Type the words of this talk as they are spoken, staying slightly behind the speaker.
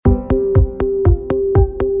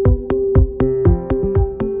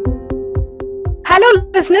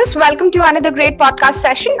listeners, welcome to another great podcast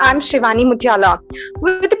session. I'm Shivani Muthyala.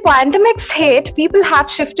 With the pandemic's hit, people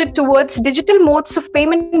have shifted towards digital modes of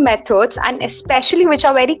payment methods, and especially which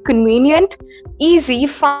are very convenient, easy,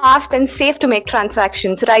 fast, and safe to make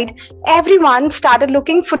transactions, right? Everyone started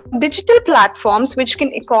looking for digital platforms which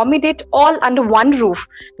can accommodate all under one roof,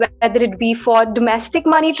 whether it be for domestic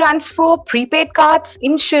money transfer, prepaid cards,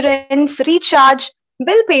 insurance, recharge,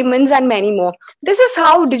 bill payments, and many more. This is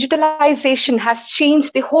how digitalization has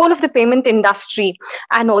changed the whole of the payment industry,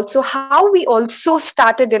 and also how we also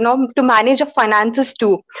started, to manage our finances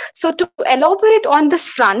too. So to elaborate on this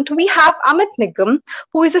front, we have Amit Nigam,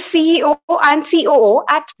 who is a CEO and COO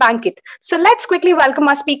at BANKIT. So let's quickly welcome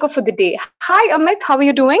our speaker for the day. Hi Amit, how are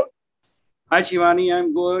you doing? Hi Shivani,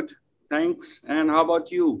 I'm good. Thanks. And how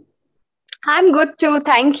about you? I'm good too,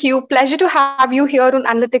 thank you. Pleasure to have you here on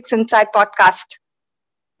Analytics Inside podcast.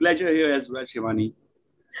 Pleasure here as well, Shivani.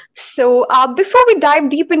 So, before we dive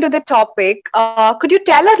deep into the topic, could you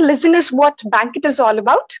tell our listeners what BANKIT is all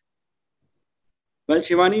about? Well,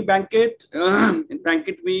 Shivani, in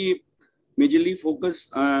BANKIT, we majorly focus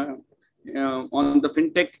on the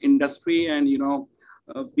fintech industry, and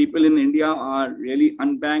people in India are really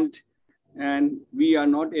unbanked, and we are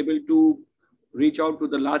not able to reach out to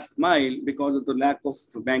the last mile because of the lack of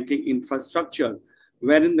banking infrastructure,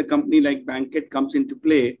 wherein the company like BANKIT comes into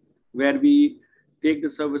play, where we take the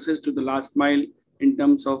services to the last mile in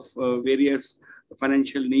terms of various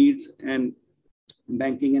financial needs and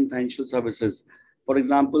banking and financial services. For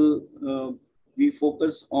example, we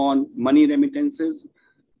focus on money remittances,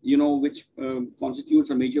 which constitutes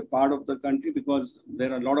a major part of the country because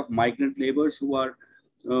there are a lot of migrant laborers who are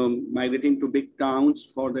migrating to big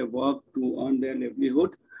towns for their work to earn their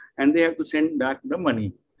livelihood, and they have to send back the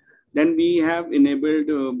money. Then we have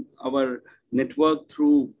enabled our network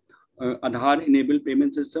through Aadhaar-enabled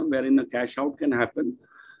payment system, wherein a cash out can happen.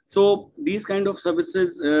 So these kind of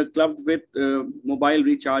services clubbed with mobile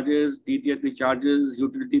recharges, DTH recharges,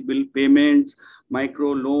 utility bill payments,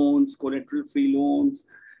 micro loans, collateral-free loans,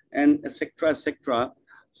 and etc., etc.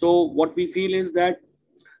 So what we feel is that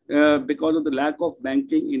because of the lack of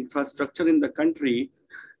banking infrastructure in the country,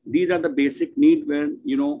 these are the basic need where,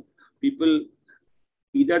 people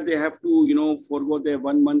either they have to, forego their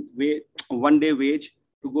 1 day wage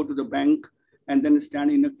to go to the bank and then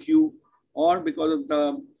stand in a queue, or because of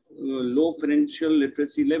the low financial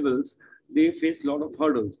literacy levels, they face a lot of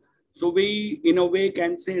hurdles. So we, in a way,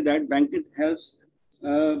 can say that BANKIT helps,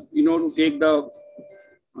 to take the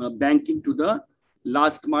banking to the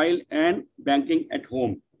last mile and banking at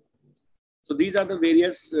home. So these are the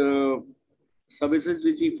various services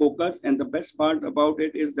which we focus, and the best part about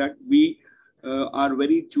it is that we are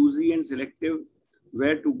very choosy and selective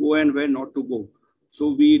where to go and where not to go.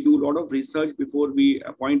 So we do a lot of research before we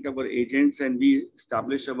appoint our agents and we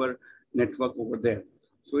establish our network over there.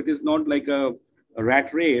 So it is not like a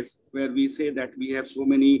rat race where we say that we have so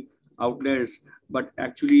many outlets, but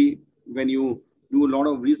actually when you do a lot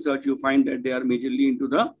of research, you find that they are majorly into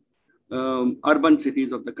the urban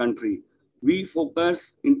cities of the country. We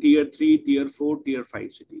focus in tier 3, tier 4, tier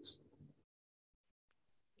 5 cities.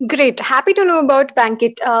 Great. Happy to know about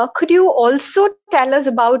BANKIT. Could you also tell us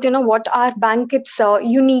about, what are BANKIT's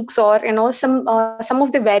uniques, or, some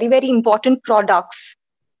of the very, very important products?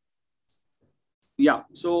 Yeah.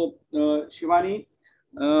 So, Shivani,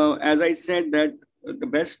 as I said, that the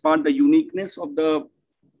best part, the uniqueness of the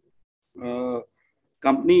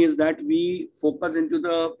company is that we focus into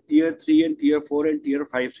the tier 3 and tier 4 and tier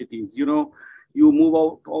 5 cities. You move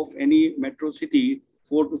out of any metro city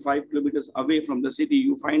 4 to 5 kilometers away from the city,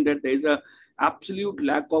 you find that there is a absolute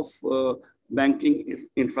lack of banking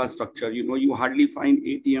infrastructure. You hardly find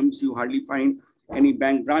ATMs, you hardly find any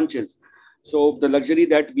bank branches. So the luxury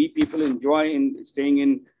that we people enjoy in staying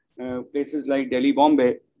in places like Delhi,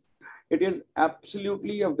 Bombay, it is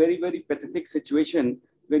absolutely a very, very pathetic situation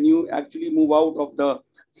when you actually move out of the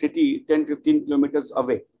city 10, 15 kilometers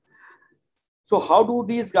away. So how do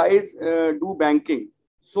these guys do banking?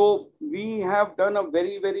 So we have done a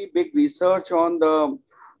very, very big research on the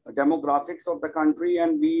demographics of the country,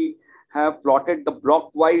 and we have plotted the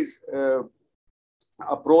block-wise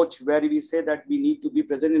approach where we say that we need to be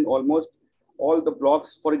present in almost all the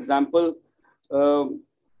blocks. For example,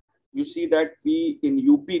 you see that we in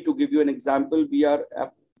UP, to give you an example, we are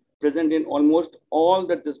present in almost all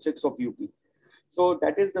the districts of UP. So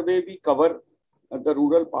that is the way we cover the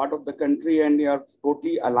rural part of the country, and they are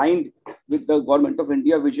totally aligned with the Government of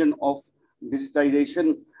India vision of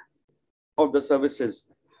digitization of the services.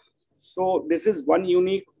 So this is one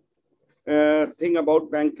unique thing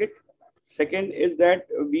about BANKIT. Second is that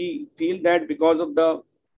we feel that because of the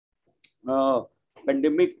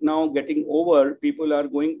pandemic now getting over, people are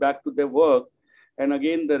going back to their work, and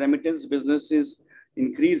again the remittance business is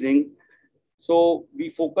increasing. So we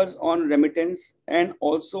focus on remittance and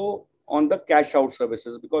also on the cash out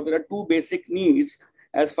services, because there are two basic needs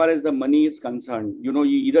as far as the money is concerned.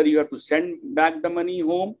 Either you have to send back the money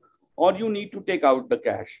home, or you need to take out the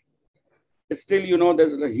cash. Still,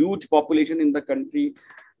 there's a huge population in the country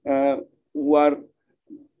who are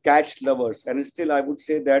cash lovers. And still, I would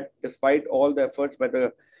say that despite all the efforts by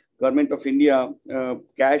the government of India,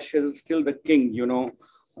 cash is still the king.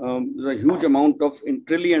 There's a huge amount of in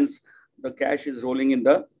trillions, the cash is rolling in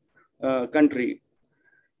the country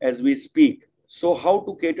as we speak. So how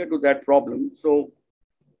to cater to that problem? So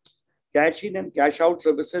cash in and cash out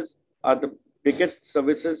services are the biggest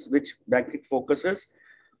services which BANKIT focuses.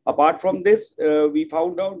 Apart from this, we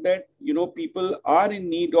found out that people are in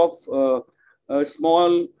need of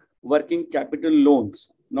small working capital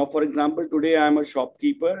loans. Now, for example, today I am a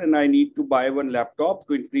shopkeeper and I need to buy one laptop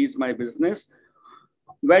to increase my business.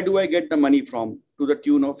 Where do I get the money from? To the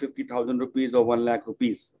tune of 50,000 rupees or 1 lakh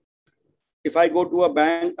rupees. If I go to a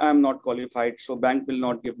bank, I am not qualified, so bank will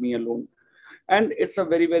not give me a loan. And it's a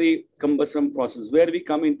very, very cumbersome process where we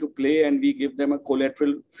come into play and we give them a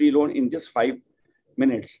collateral-free loan in just 5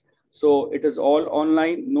 minutes. So it is all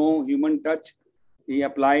online, no human touch. He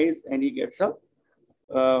applies and he gets a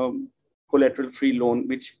collateral-free loan,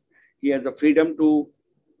 which he has a freedom to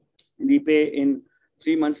repay in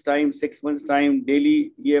 3 months' time, 6 months' time,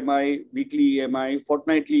 daily EMI, weekly EMI,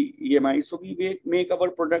 fortnightly EMI. So we make our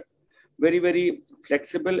product very, very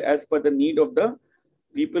flexible as per the need of the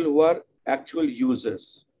people who are actual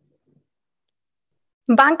users.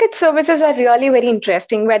 BANKIT services are really very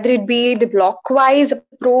interesting, whether it be the block-wise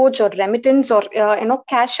approach or remittance or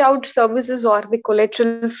cash out services or the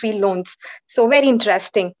collateral-free loans. So very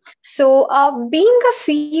interesting. So being a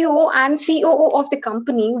CEO and COO of the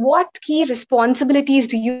company, what key responsibilities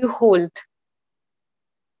do you hold?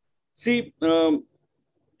 See, to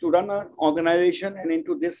run an organization and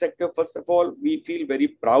into this sector, first of all, we feel very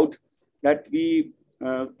proud that we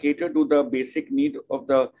cater to the basic need of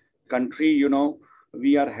the country.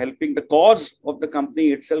 We are helping. The cause of the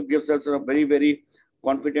company itself gives us a very, very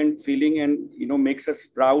confident feeling and, makes us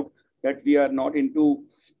proud that we are not into,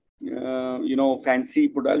 fancy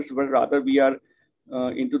products, but rather we are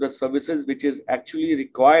into the services which is actually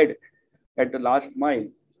required at the last mile.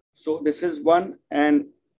 So this is one. And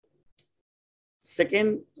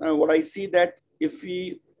second, what I see that if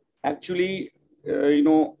we actually,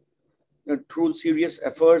 through serious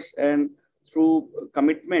efforts and through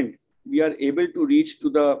commitment, we are able to reach to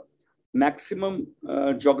the maximum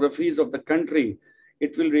geographies of the country,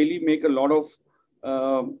 it will really make a lot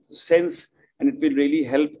of sense, and it will really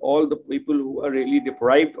help all the people who are really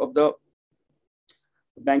deprived of the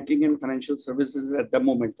banking and financial services at the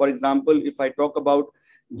moment. For example, if I talk about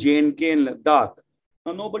J&K and Ladakh,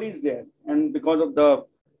 now nobody is there. And because of the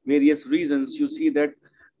various reasons, you see that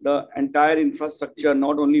the entire infrastructure,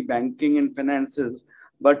 not only banking and finances,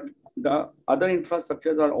 but the other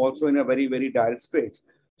infrastructures are also in a very, very dire straits.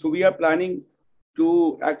 So we are planning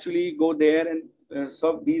to actually go there and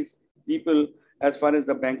serve these people as far as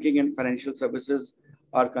the banking and financial services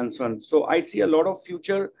are concerned. So I see a lot of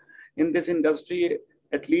future in this industry,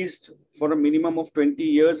 at least for a minimum of 20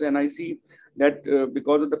 years. And I see that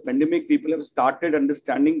because of the pandemic, people have started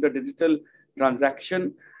understanding the digital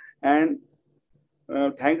transaction. And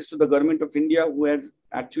thanks to the government of India, who has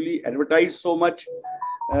actually advertised so much,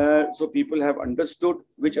 so people have understood,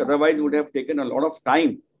 which otherwise would have taken a lot of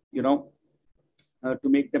time, to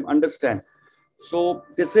make them understand. So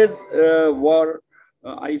this is what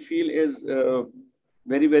I feel is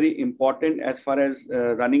very, very important as far as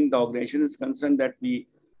running the organization is concerned, that we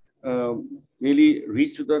really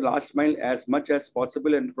reach to the last mile as much as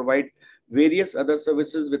possible and provide various other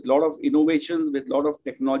services with a lot of innovations, with a lot of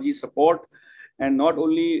technology support, and not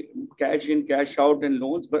only cash in, cash out and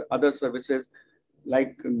loans, but other services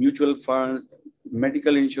like mutual funds,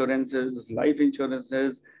 medical insurances, life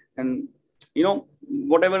insurances, and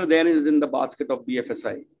whatever there is in the basket of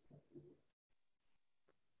BFSI.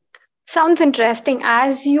 Sounds interesting.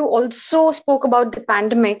 As you also spoke about the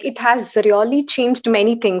pandemic, it has really changed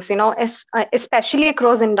many things, especially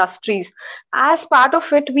across industries. As part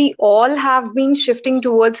of it, we all have been shifting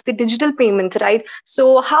towards the digital payments, right?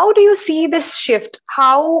 So how do you see this shift?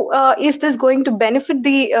 How is this going to benefit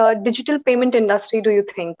the digital payment industry, do you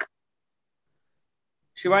think?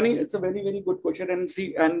 Shivani, it's a very, very good question.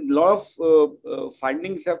 And a lot of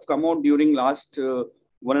findings have come out during last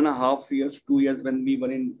 1.5 years, 2 years, when we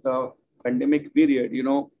were in the pandemic period.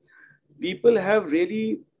 People have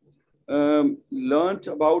really learned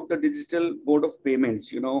about the digital mode of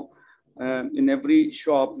payments. In every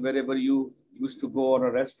shop, wherever you used to go, or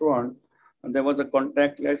a restaurant, and there was a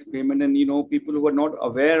contactless payment, and people who were not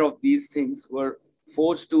aware of these things were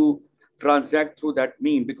forced to transact through that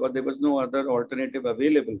mean because there was no other alternative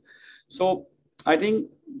available. So I think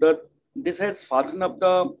that this has fastened up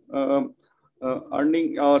the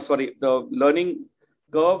the learning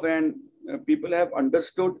curve, and people have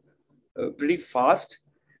understood pretty fast.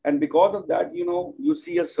 And because of that, you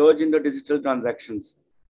see a surge in the digital transactions.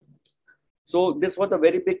 So this was a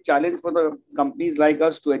very big challenge for the companies like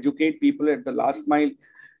us to educate people at the last mile,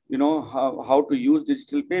 how to use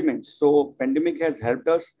digital payments. So pandemic has helped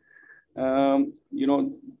us,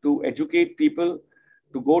 to educate people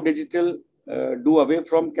to go digital, do away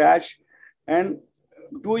from cash, and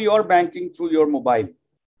do your banking through your mobile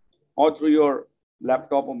or through your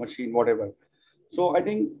laptop or machine, whatever. So I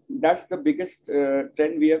think that's the biggest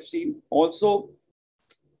trend we have seen. Also,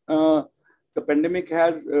 uh, the pandemic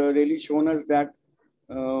has really shown us that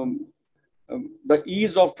um, the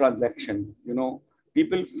ease of transaction.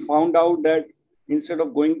 People found out that instead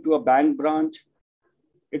of going to a bank branch,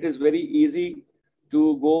 it is very easy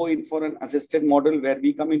to go in for an assisted model where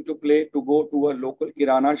we come into play to go to a local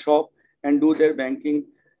kirana shop and do their banking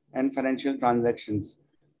and financial transactions.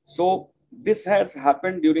 So this has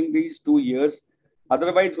happened during these 2 years.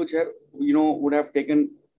 Otherwise, which have, would have taken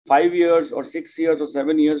 5 years or 6 years or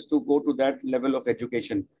 7 years to go to that level of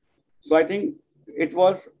education. So I think it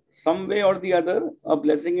was some way or the other a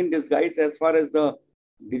blessing in disguise as far as the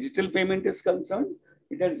digital payment is concerned.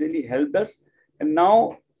 It has really helped us. And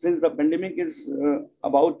now, since the pandemic is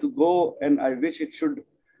about to go, and I wish it should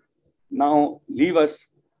now leave us,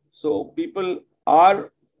 so people are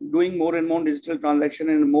doing more and more digital transaction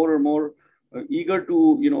and more eager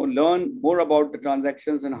to learn more about the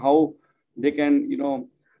transactions and how they can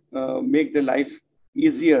make their life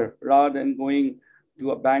easier rather than going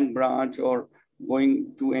to a bank branch or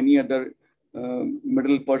going to any other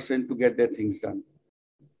middle person to get their things done.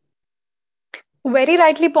 Very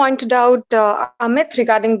rightly pointed out, Amit,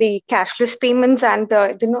 regarding the cashless payments and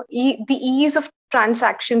the ease of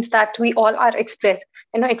transactions that we all are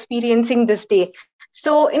experiencing this day.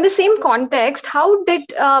 So, in the same context, how did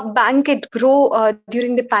BANKIT grow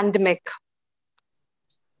during the pandemic?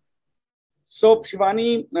 So,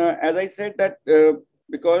 Shivani, as I said that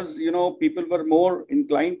because people were more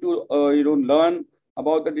inclined to learn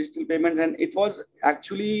about the digital payments, and it was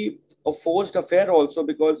actually a forced affair also,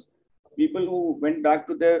 because people who went back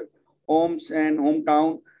to their homes and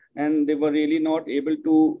hometown, and they were really not able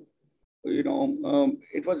to,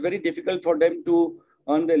 it was very difficult for them to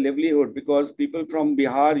earn their livelihood, because people from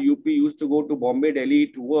Bihar, UP used to go to Bombay, Delhi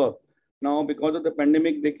to work. Now, because of the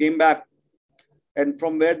pandemic, they came back, and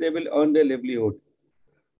from where they will earn their livelihood.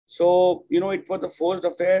 So, it was a forced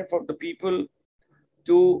affair for the people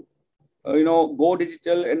to, go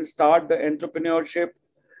digital and start the entrepreneurship.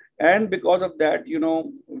 And because of that,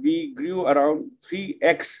 we grew around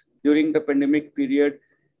 3x during the pandemic period,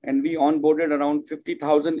 and we onboarded around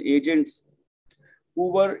 50,000 agents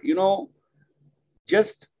who were,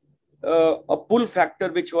 just a pull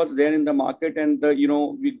factor which was there in the market. And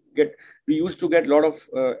we used to get a lot of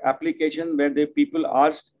application where the people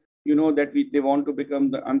asked, that they want to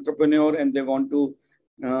become the entrepreneur, and they want to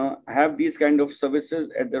have these kind of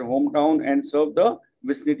services at their hometown and serve the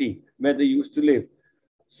vicinity where they used to live.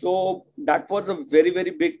 So that was a very,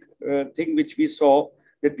 very big thing which we saw,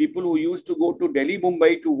 that people who used to go to Delhi,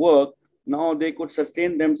 Mumbai to work, now they could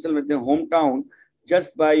sustain themselves in their hometown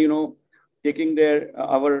just by, taking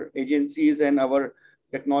our agencies and our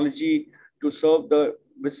technology to serve the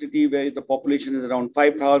vicinity where the population is around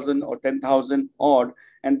 5,000 or 10,000 odd,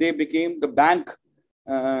 and they became the bank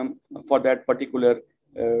for that particular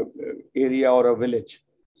area or a village.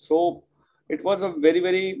 So it was a very,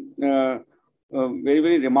 very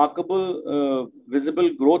remarkable visible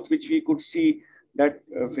growth which we could see, that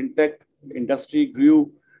fintech industry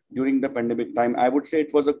grew during the pandemic time. I would say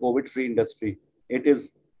it was a COVID-free industry. It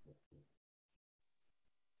is.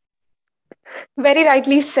 Very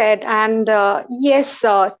rightly said. And yes,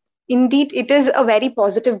 indeed, it is a very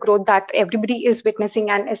positive growth that everybody is witnessing,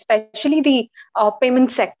 and especially the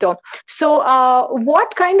payment sector. So,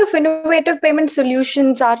 what kind of innovative payment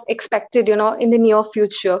solutions are expected, in the near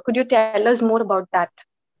future? Could you tell us more about that?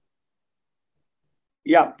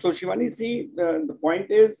 Yeah. So, Shivani, see, the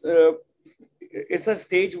point is, it's a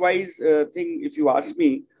stage-wise thing, if you ask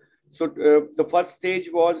me. So, the first stage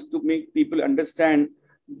was to make people understand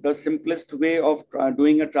the simplest way of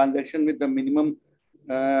doing a transaction with the minimum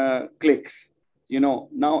clicks.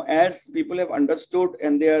 Now as people have understood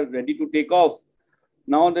and they are ready to take off,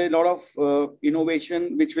 Now there is a lot of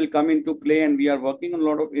innovation which will come into play, and we are working on a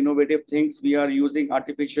lot of innovative things. We are using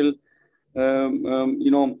artificial,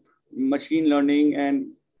 machine learning and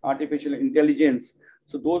artificial intelligence.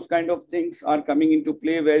 So those kind of things are coming into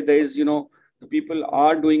play where there is, the people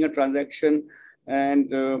are doing a transaction,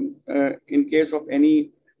 and in case of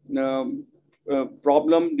any um,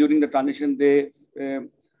 problem during the transaction, they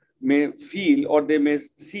may feel or they may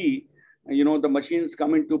see, the machines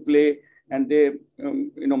come into play, and they,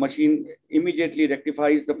 machine immediately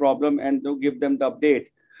rectifies the problem and they'll give them the update.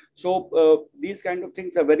 So these kind of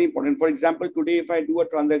things are very important. For example, today, if I do a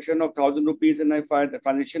transaction of 1,000 rupees and if the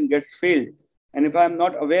transaction gets failed, and if I'm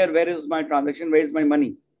not aware where is my transaction, where is my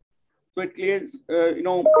money, so it clears, it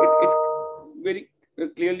very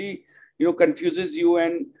clearly, confuses you,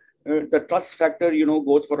 and the trust factor,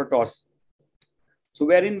 goes for a toss. So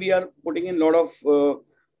wherein we are putting in a lot of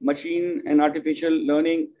machine and artificial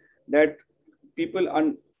learning, that people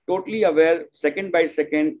are totally aware second by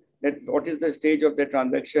second that what is the stage of the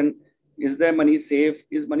transaction, is their money safe,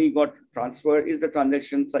 is money got transferred, is the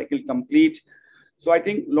transaction cycle complete. So I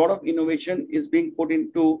think a lot of innovation is being put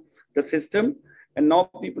into the system, and now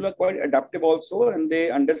people are quite adaptive also, and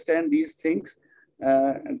they understand these things,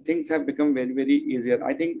 and things have become very, very easier.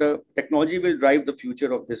 I think the technology will drive the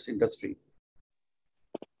future of this industry.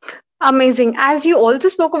 Amazing. As you also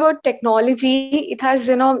spoke about technology, it has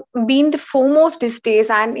been the foremost these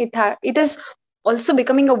days, and it is also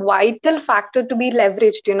becoming a vital factor to be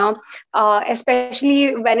leveraged.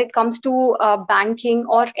 Especially when it comes to banking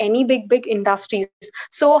or any big industries.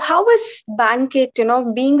 So, how is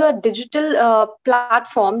BankIt, being a digital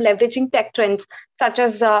platform, leveraging tech trends such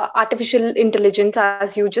as artificial intelligence,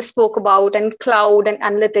 as you just spoke about, and cloud and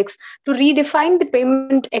analytics to redefine the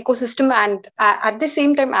payment ecosystem and at the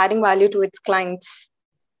same time adding value to its clients?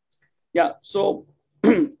 Yeah. So,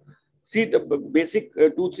 see, the basic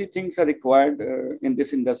two, three things are required in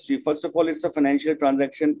this industry. First of all, it's a financial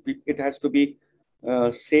transaction. It has to be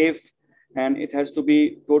safe, and it has to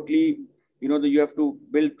be totally, you have to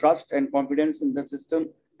build trust and confidence in the system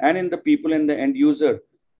and in the people and the end user.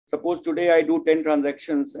 Suppose today I do 10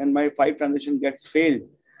 transactions and my 5 transaction gets failed,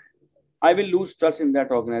 I will lose trust in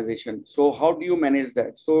that organization. So how do you manage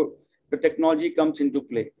that? So the technology comes into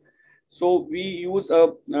play. So we use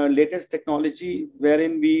a latest technology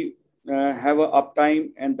wherein we have a uptime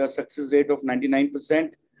and the success rate of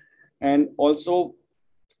 99%. And also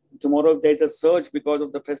tomorrow, if there's a surge because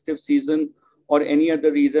of the festive season or any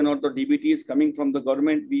other reason, or the DBT is coming from the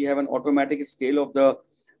government, we have an automatic scale of the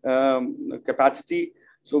capacity.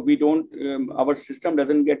 So we don't, our system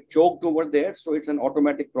doesn't get choked over there. So it's an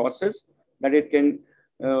automatic process that it can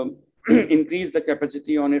increase the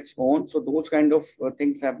capacity on its own. So those kind of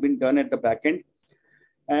things have been done at the back end.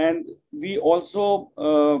 And we also,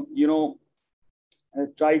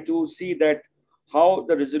 try to see that how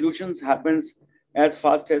the resolutions happens as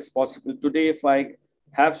fast as possible. Today, if I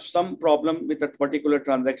have some problem with a particular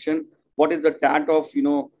transaction, what is the TAT of,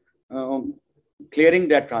 clearing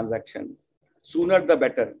that transaction? Sooner the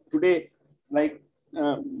better. Today, like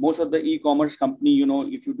most of the e-commerce company,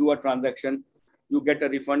 if you do a transaction, you get a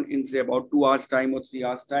refund in say about 2 hours time or 3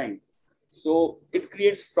 hours time. So it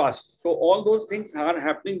creates trust. So all those things are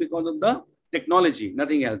happening because of the technology,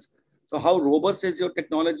 nothing else. So how robust is your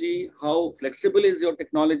technology? How flexible is your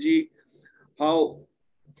technology? How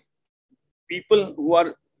people who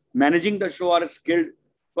are managing the show are skilled?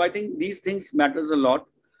 So I think these things matters a lot.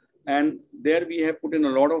 And there we have put in a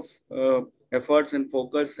lot of efforts and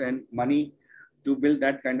focus and money to build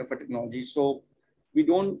that kind of a technology. So we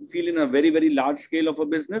don't feel in a very, very large scale of a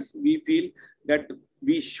business. We feel that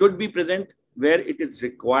we should be present where it is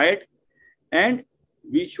required, and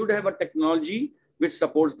we should have a technology which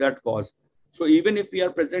supports that cause. So even if we are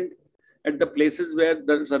present at the places where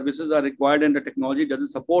the services are required and the technology doesn't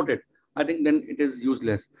support it, I think then it is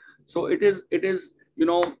useless. So it is,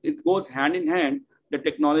 it goes hand in hand. The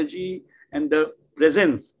technology and the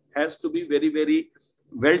presence has to be very, very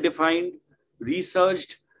well defined,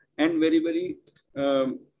 researched, and very, very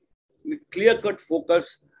clear-cut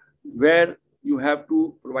focus where you have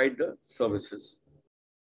to provide the services.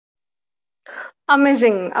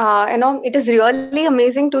 Amazing. It is really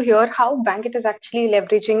amazing to hear how BankIt is actually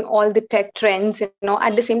leveraging all the tech trends,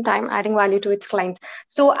 at the same time adding value to its clients.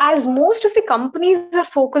 So, as most of the companies are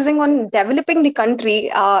focusing on developing the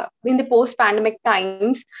country in the post-pandemic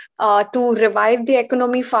times to revive the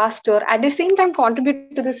economy faster, at the same time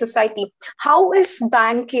contribute to the society, how is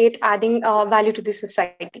BankIt adding value to the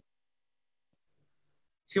society?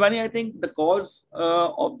 Shivani, I think the cause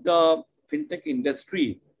of the fintech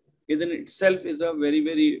industry is in itself is a very,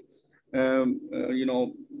 very,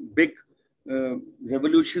 big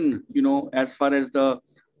revolution, as far as the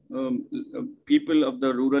people of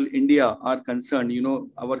the rural India are concerned.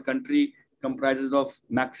 Our country comprises of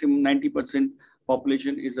maximum 90%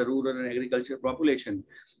 population is a rural and agriculture population.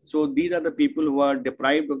 So these are the people who are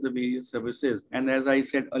deprived of the various services. And as I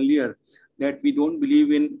said earlier, that we don't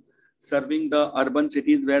believe in serving the urban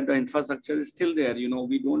cities where the infrastructure is still there.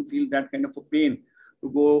 We don't feel that kind of a pain to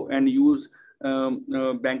go and use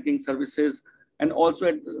banking services. And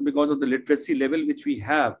also because of the literacy level which we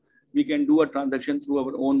have, we can do a transaction through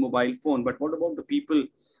our own mobile phone. But what about the people,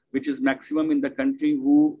 which is maximum in the country,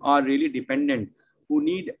 who are really dependent, who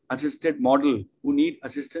need assisted model, who need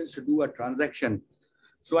assistance to do a transaction?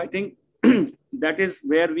 So I think that is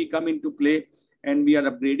where we come into play, and we are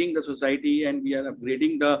upgrading the society, and we are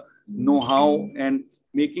upgrading the know-how and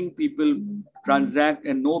making people transact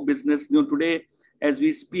and know business. Today, as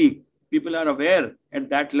we speak, people are aware at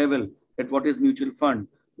that level that what is mutual fund,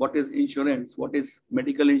 what is insurance, what is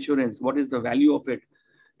medical insurance, what is the value of it,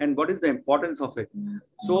 and what is the importance of it.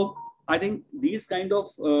 So I think these kind of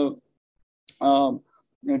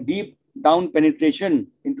deep down penetration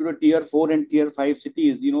into the tier 4 and tier 5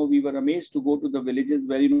 cities, we were amazed to go to the villages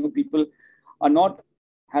where, people are not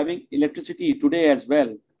having electricity today as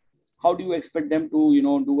well. How do you expect them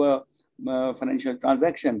to, do a financial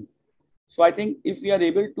transaction? So I think if we are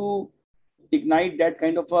able to ignite that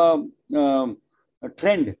kind of a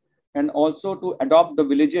trend, and also to adopt the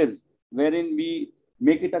villages wherein we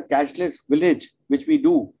make it a cashless village, which we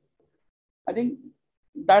do, I think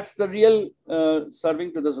that's the real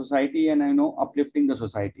serving to the society and uplifting the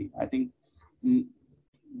society. I think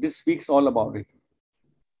this speaks all about it.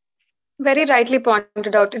 Very rightly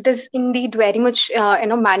pointed out. It is indeed very much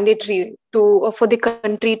mandatory to for the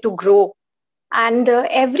country to grow. And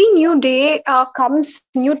every new day comes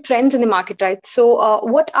new trends in the market, right? So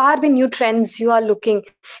what are the new trends you are looking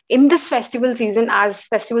in this festival season as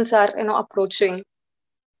festivals are approaching?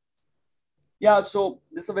 Yeah, so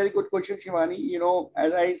this is a very good question, Shivani.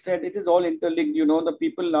 As I said, it is all interlinked. The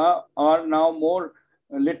people now are now more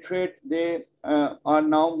literate. They are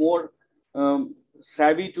now more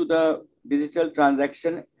savvy to the digital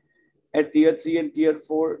transaction at tier 3 and tier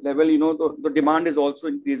 4 level. The demand is also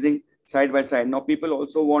increasing side by side. Now people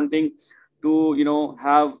also wanting to,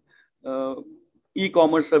 have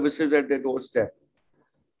e-commerce services at their doorstep,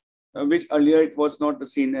 which earlier it was not the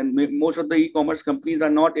scene. And most of the e-commerce companies are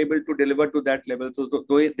not able to deliver to that level. So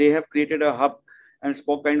they have created a hub and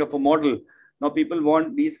spoke kind of a model. Now people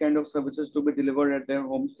want these kind of services to be delivered at their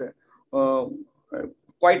homestead,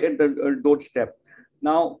 quite at the doorstep.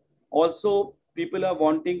 Now, also people are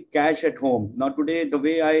wanting cash at home. Now today, the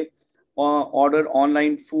way I order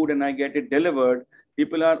online food and I get it delivered,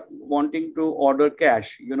 people are wanting to order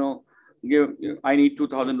cash. I need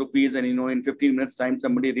 2,000 rupees, and in 15 minutes time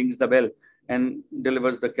somebody rings the bell and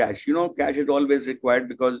delivers the cash. Cash is always required,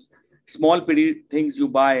 because small petty things you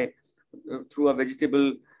buy through a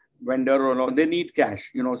vegetable vendor or they need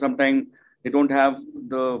cash. Sometimes they don't have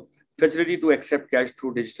the facility to accept cash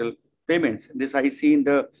through digital payments. This I see in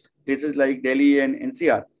the places like Delhi and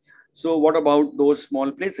NCR. So what about those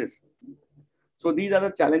small places? So these are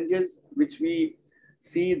the challenges which we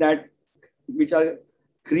see, which are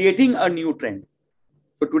creating a new trend.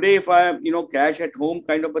 So today, if I, cash at home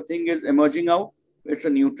kind of a thing is emerging out, it's a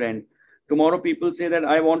new trend. Tomorrow, people say that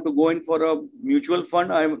I want to go in for a mutual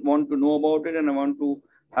fund. I want to know about it, and I want to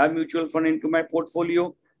have mutual fund into my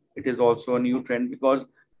portfolio. It is also a new trend, because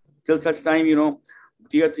till such time,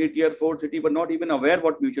 tier 3, tier 4 city were not even aware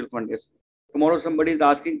what mutual fund is. Tomorrow, somebody is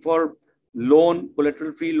asking for loan,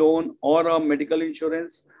 collateral-free loan, or a medical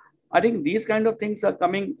insurance. I think these kind of things are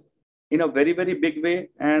coming in a very, very big way,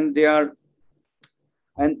 and they are.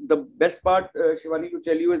 And the best part, Shivani, to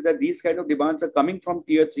tell you, is that these kind of demands are coming from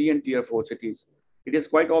tier 3 and tier 4 cities. It is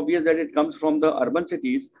quite obvious that it comes from the urban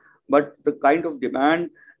cities, but the kind of demand,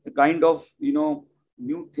 the kind of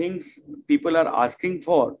new things people are asking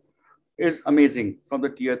for is amazing from the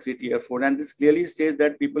tier 3, tier 4. And this clearly states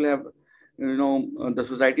that people have, the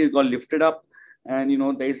society has got lifted up, and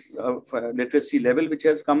there is a literacy level which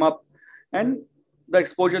has come up, and the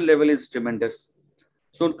exposure level is tremendous.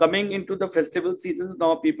 So coming into the festival seasons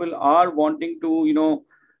now, people are wanting to,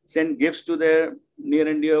 send gifts to their near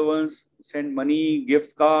and dear ones, send money,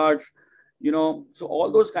 gift cards, so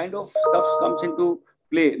all those kind of stuff comes into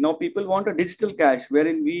play. Now people want a digital cash,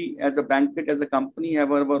 wherein we as a BANKIT, as a company,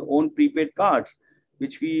 have our own prepaid cards,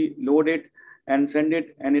 which we load it and send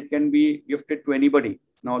it, and it can be gifted to anybody.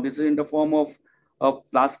 Now this is in the form of a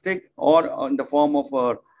plastic or in the form of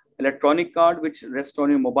a electronic card, which rests on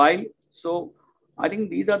your mobile. So I think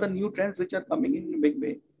these are the new trends which are coming in a big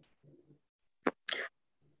way.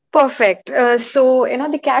 Perfect. So,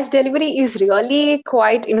 the cash delivery is really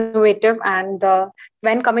quite innovative. And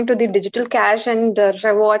when coming to the digital cash and the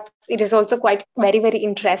rewards, it is also quite very, very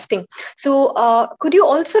interesting. So, could you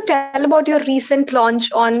also tell about your recent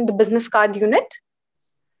launch on the business card unit?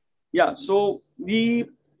 Yeah, so we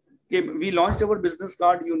launched our business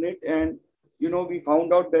card unit, and we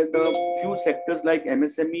found out that the few sectors like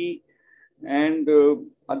MSME and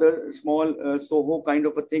other small Soho kind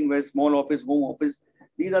of a thing, where small office, home office,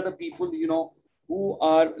 these are the people who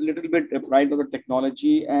are a little bit deprived of the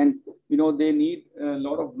technology, and they need a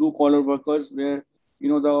lot of blue collar workers where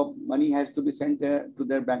the money has to be sent to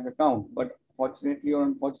their bank account. But fortunately or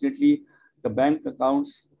unfortunately, the bank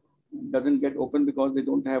accounts doesn't get open because they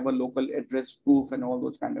don't have a local address proof and all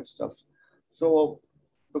those kind of stuff. So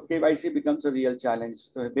KYC becomes a real challenge.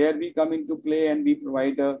 So where we come into play, and we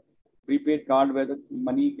provide a prepaid card where the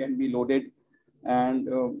money can be loaded, and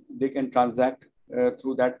they can transact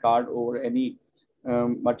through that card over any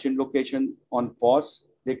merchant location on POS.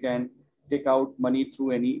 They can take out money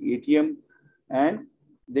through any ATM, and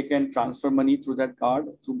they can transfer money through that card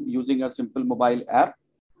through using a simple mobile app.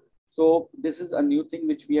 So this is a new thing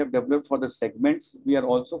which we have developed for the segments. We are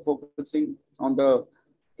also focusing on the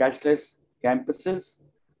cashless campuses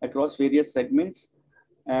across various segments,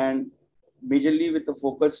 and majorly with the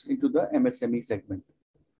focus into the MSME segment.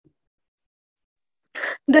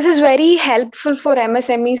 This is very helpful for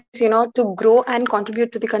MSMEs, to grow and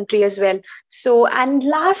contribute to the country as well. So, and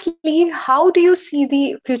lastly, how do you see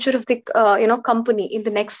the future of the, company in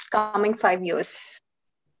the next coming 5 years?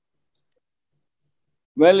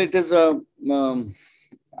 Well, it is a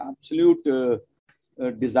absolute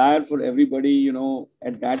desire for everybody,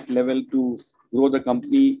 at that level to grow the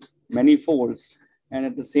company many folds, and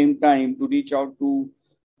at the same time to reach out to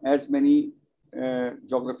as many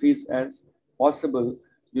geographies as possible.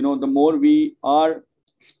 The more we are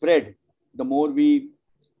spread, the more we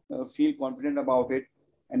feel confident about it,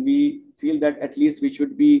 and we feel that at least we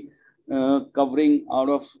should be covering out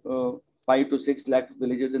of 5 to 6 lakh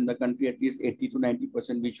villages in the country, at least 80 to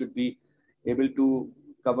 90% we should be able to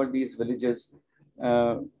cover these villages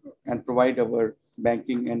and provide our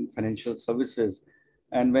banking and financial services.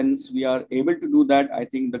 And once we are able to do that, I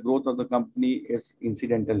think the growth of the company is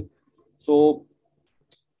incidental. So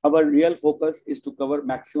our real focus is to cover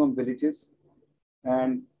maximum villages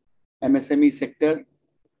and MSME sector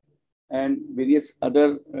and various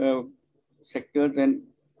other sectors, and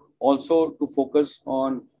also to focus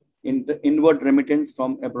on in the inward remittance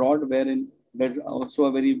from abroad, wherein there's also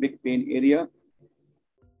a very big pain area.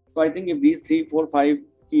 So I think if these 3, 4, 5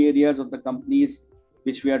 key areas of the companies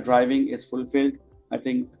which we are driving is fulfilled, I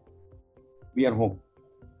think we are home.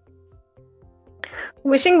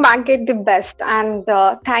 Wishing BANKIT the best, and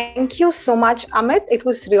thank you so much, Amit. It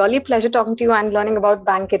was really a pleasure talking to you and learning about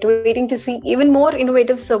BANKIT. Waiting to see even more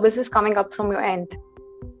innovative services coming up from your end.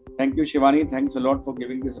 Thank you, Shivani. Thanks a lot for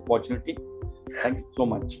giving this opportunity. Thank you so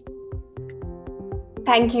much.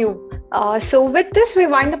 Thank you. So with this, we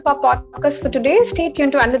wind up our podcast for today. Stay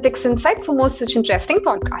tuned to Analytics Insight for more such interesting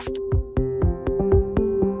podcasts.